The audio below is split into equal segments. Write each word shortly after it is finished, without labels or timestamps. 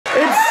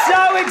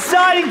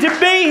exciting to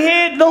be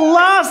here. The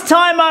last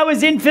time I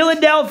was in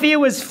Philadelphia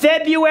was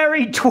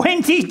February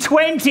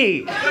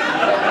 2020.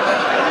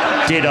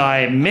 Did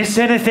I miss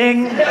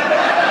anything?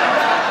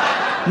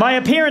 My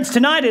appearance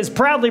tonight is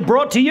proudly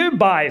brought to you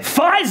by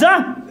Phize.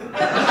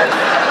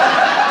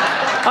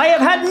 I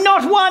have had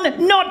not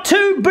one, not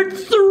two, but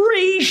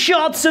 3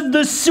 shots of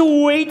the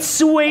sweet,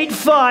 sweet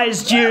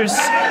Phize juice.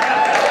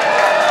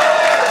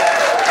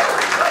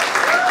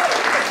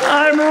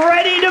 I'm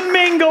ready to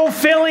mingle,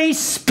 Philly.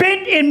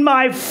 Spit in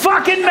my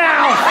fucking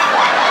mouth.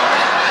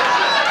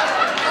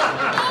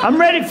 I'm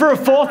ready for a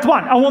 4th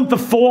one. I want the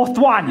 4th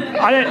one.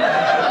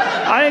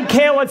 I don't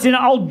care what's in it.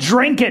 I'll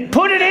drink it.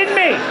 Put it in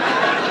me.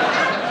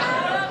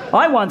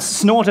 I once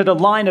snorted a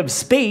line of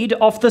speed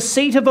off the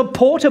seat of a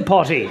porta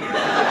potty.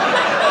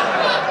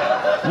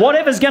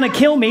 Whatever's going to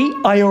kill me,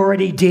 I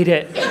already did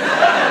it.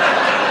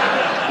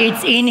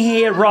 It's in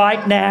here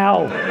right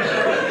now,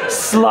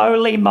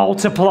 slowly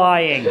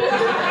multiplying.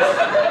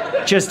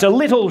 Just a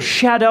little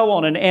shadow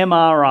on an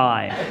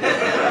MRI.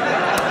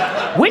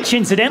 Which,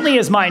 incidentally,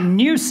 is my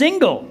new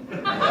single.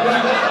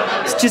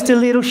 It's just a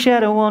little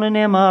shadow on an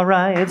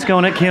MRI. It's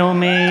going to kill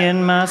me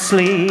in my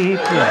sleep.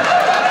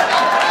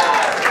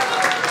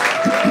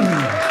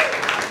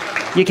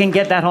 You can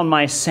get that on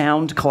my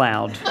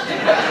SoundCloud.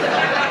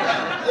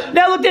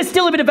 Now, look, there's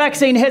still a bit of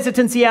vaccine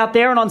hesitancy out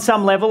there, and on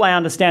some level, I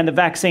understand the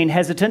vaccine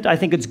hesitant. I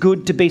think it's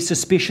good to be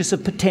suspicious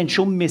of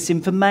potential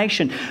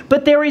misinformation.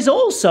 But there is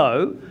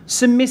also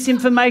some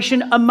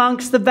misinformation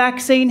amongst the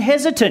vaccine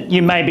hesitant,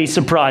 you may be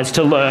surprised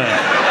to learn.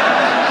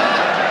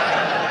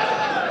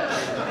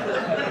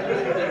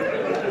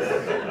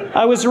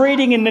 I was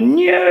reading in the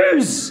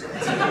news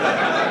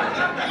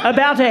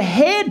about a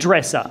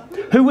hairdresser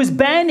who was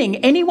banning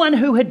anyone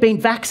who had been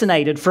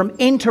vaccinated from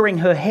entering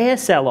her hair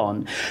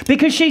salon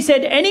because she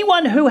said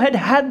anyone who had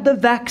had the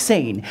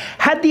vaccine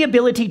had the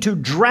ability to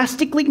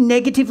drastically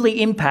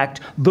negatively impact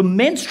the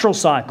menstrual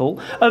cycle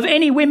of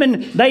any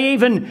women they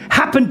even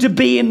happened to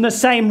be in the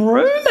same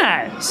room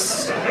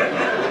as.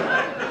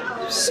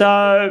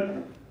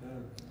 So,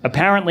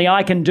 apparently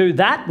I can do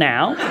that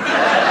now.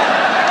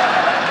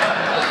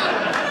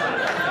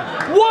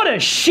 What a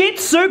shit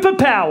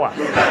superpower!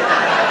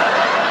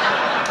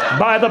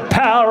 By the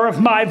power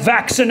of my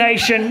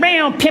vaccination,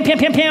 meow, pim, pim,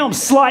 pim, pim,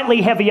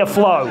 slightly heavier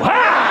flow.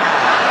 Ha!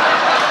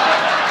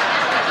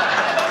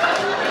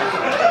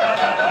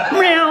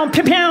 Meow,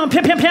 pim, pim,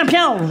 pim, pim, pim,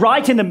 pim,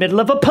 right in the middle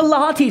of a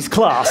Pilates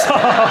class.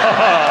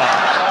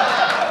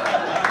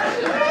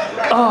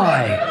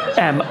 I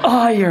am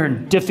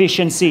iron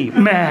deficiency,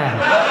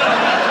 man.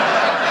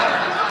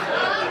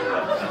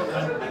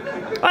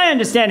 I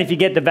understand if you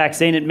get the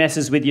vaccine, it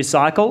messes with your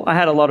cycle. I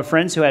had a lot of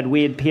friends who had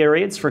weird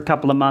periods for a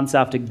couple of months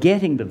after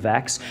getting the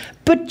vax,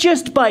 but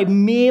just by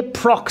mere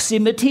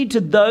proximity to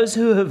those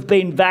who have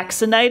been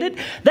vaccinated,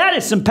 that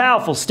is some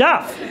powerful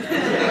stuff.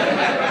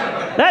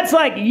 That's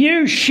like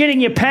you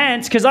shitting your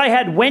pants because I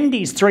had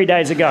Wendy's 3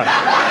 days ago.